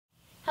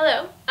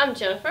I'm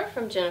Jennifer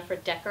from Jennifer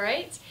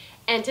Decorates,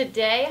 and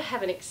today I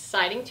have an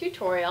exciting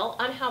tutorial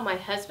on how my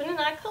husband and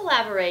I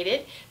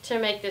collaborated to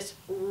make this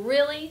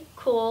really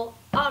cool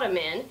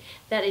ottoman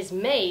that is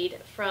made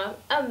from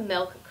a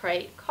milk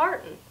crate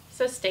carton.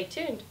 So stay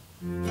tuned.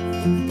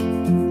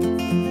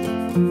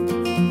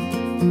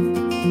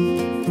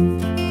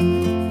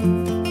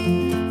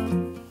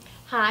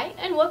 Hi,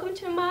 and welcome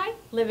to my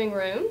living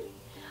room.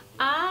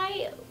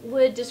 I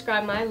would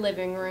describe my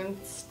living room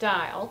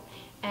style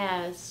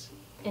as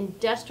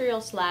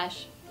industrial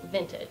 /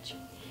 vintage.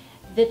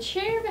 The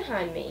chair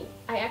behind me,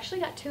 I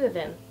actually got 2 of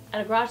them at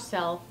a garage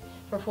sale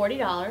for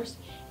 $40,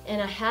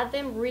 and I had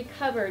them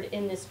recovered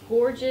in this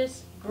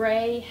gorgeous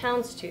gray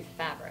houndstooth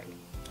fabric.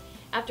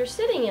 After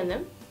sitting in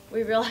them,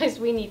 we realized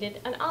we needed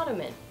an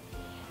ottoman.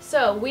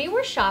 So we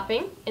were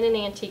shopping in an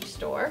antique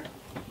store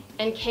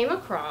and came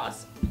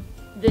across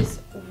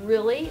this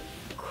really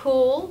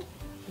cool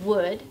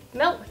wood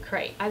milk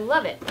crate. I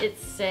love it. It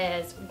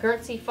says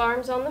Guernsey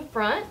Farms on the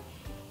front.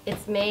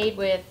 It's made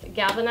with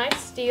galvanized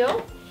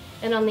steel,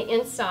 and on the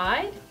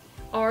inside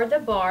are the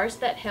bars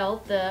that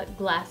held the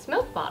glass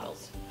milk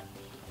bottles.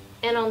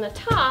 And on the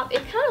top,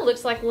 it kind of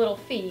looks like little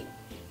feet,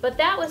 but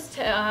that was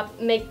to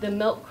make the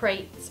milk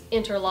crates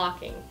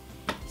interlocking.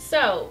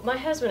 So my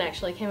husband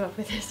actually came up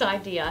with this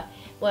idea,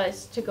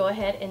 was to go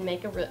ahead and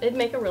make a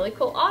really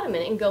cool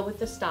ottoman and go with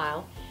the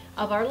style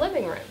of our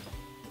living room.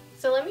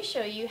 So let me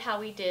show you how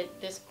we did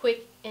this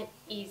quick and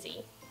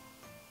easy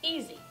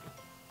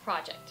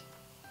project.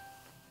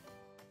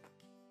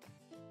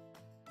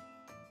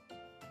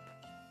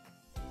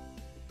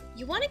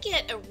 You want to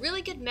get a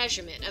really good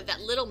measurement of that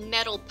little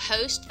metal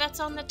post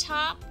that's on the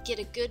top. Get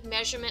a good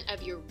measurement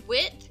of your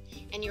width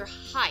and your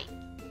height.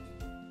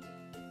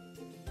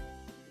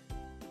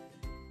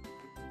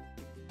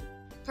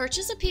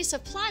 Purchase a piece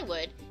of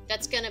plywood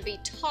that's going to be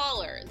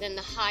taller than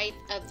the height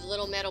of the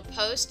little metal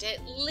post,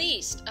 at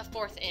least a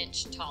 1/4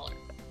 inch taller.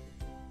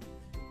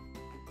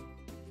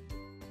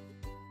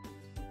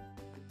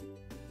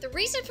 The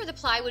reason for the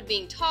plywood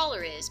being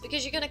taller is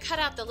because you're going to cut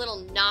out the little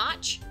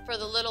notch for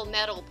the little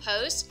metal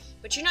post,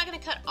 but you're not going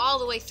to cut all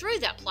the way through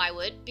that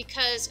plywood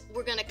because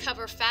we're going to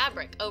cover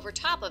fabric over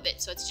top of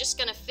it, so it's just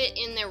going to fit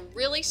in there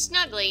really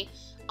snugly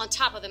on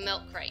top of the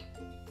milk crate.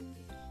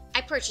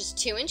 I purchased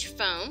 2-inch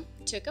foam,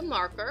 took a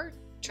marker,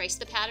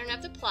 traced the pattern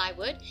of the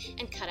plywood,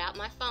 and cut out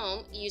my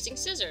foam using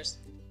scissors.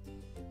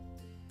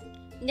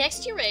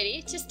 Next, you're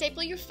ready to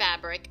staple your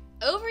fabric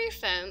over your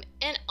foam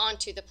and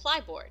onto the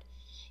plyboard.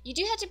 You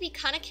do have to be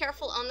kind of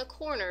careful on the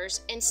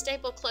corners and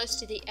staple close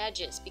to the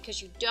edges because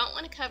you don't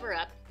want to cover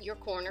up your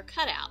corner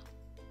cutout.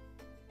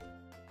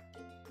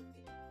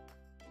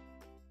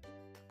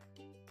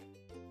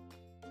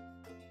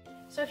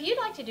 So if you'd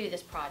like to do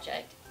this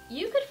project,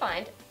 you could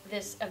find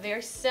a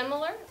very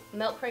similar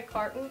milk crate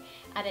carton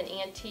at an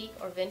antique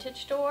or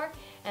vintage store,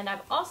 and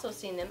I've also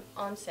seen them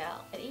on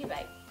sale at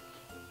eBay.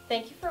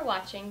 Thank you for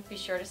watching. Be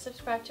sure to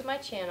subscribe to my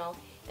channel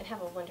and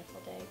have a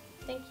wonderful day.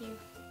 Thank you.